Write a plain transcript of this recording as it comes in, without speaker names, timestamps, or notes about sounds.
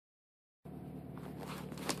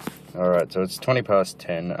Alright, so it's 20 past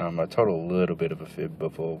 10. I told a little bit of a fib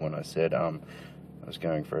before when I said I was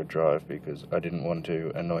going for a drive because I didn't want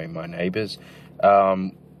to annoy my neighbours.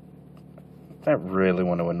 I don't really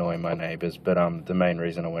want to annoy my neighbours, but the main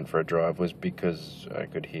reason I went for a drive was because I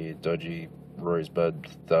could hear dodgy, rosebud,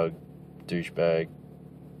 thug, douchebag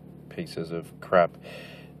pieces of crap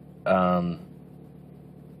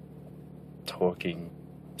talking,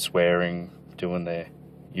 swearing, doing their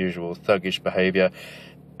usual thuggish behaviour,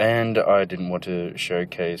 and I didn't want to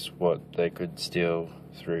showcase what they could steal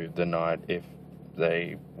through the night if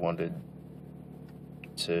they wanted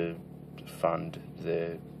to fund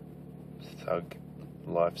their thug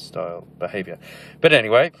lifestyle behaviour. But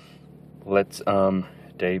anyway, let's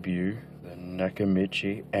debut the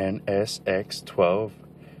Nakamichi NSX 12,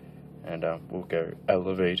 and we'll go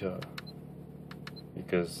elevator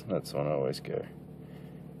because that's when I always go.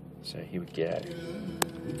 So here we go.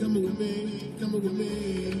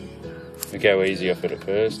 We go easy off it at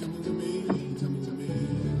first.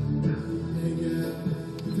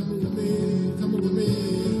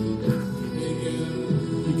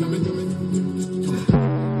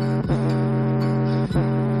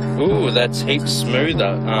 Ooh, that's heaps smoother.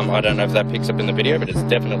 I don't know if that picks up in the video, but it's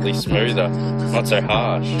definitely smoother. Not so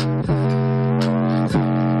harsh.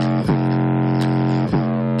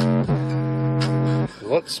 A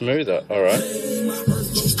lot smoother, alright.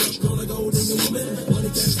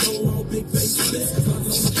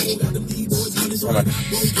 How much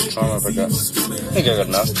time have I got? I think I got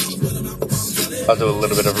enough. I'll do a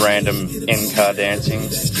little bit of random in-car dancing.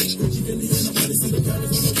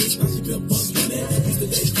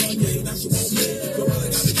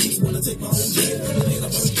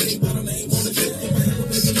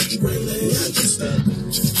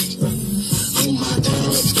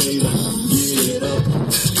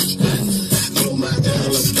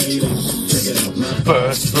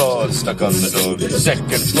 First floor, stuck on the door.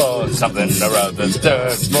 Second floor, something or other.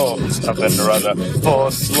 Third floor, something or other.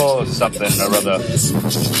 Fourth floor, something or other.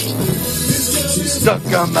 Stuck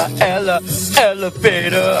on my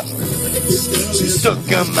elevator.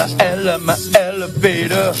 Stuck on my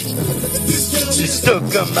elevator. She's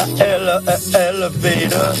stuck on my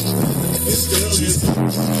elevator.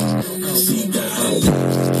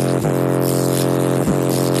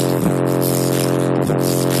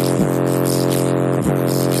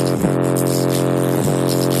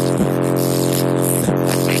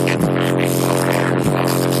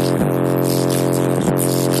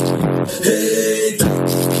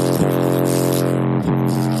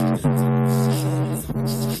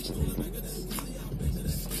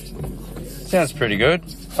 Sounds pretty good.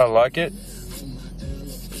 I like it.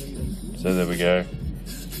 So there we go.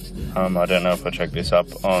 I don't know if I check this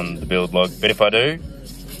up on the build log, but if I do,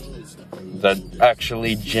 that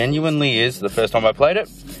actually genuinely is the first time I played it.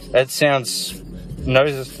 It sounds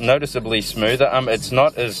noticeably smoother. It's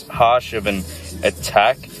not as harsh of an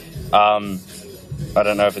attack. I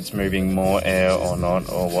don't know if it's moving more air or not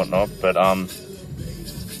or whatnot, but I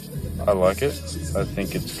like it. I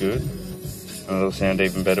think it's good. And it'll sound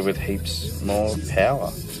even better with heaps more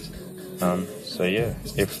power. So yeah,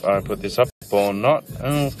 if I put this up or not,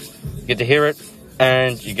 you get to hear it,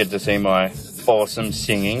 and you get to see my awesome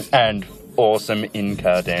singing and awesome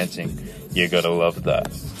in-car dancing. You gotta love that.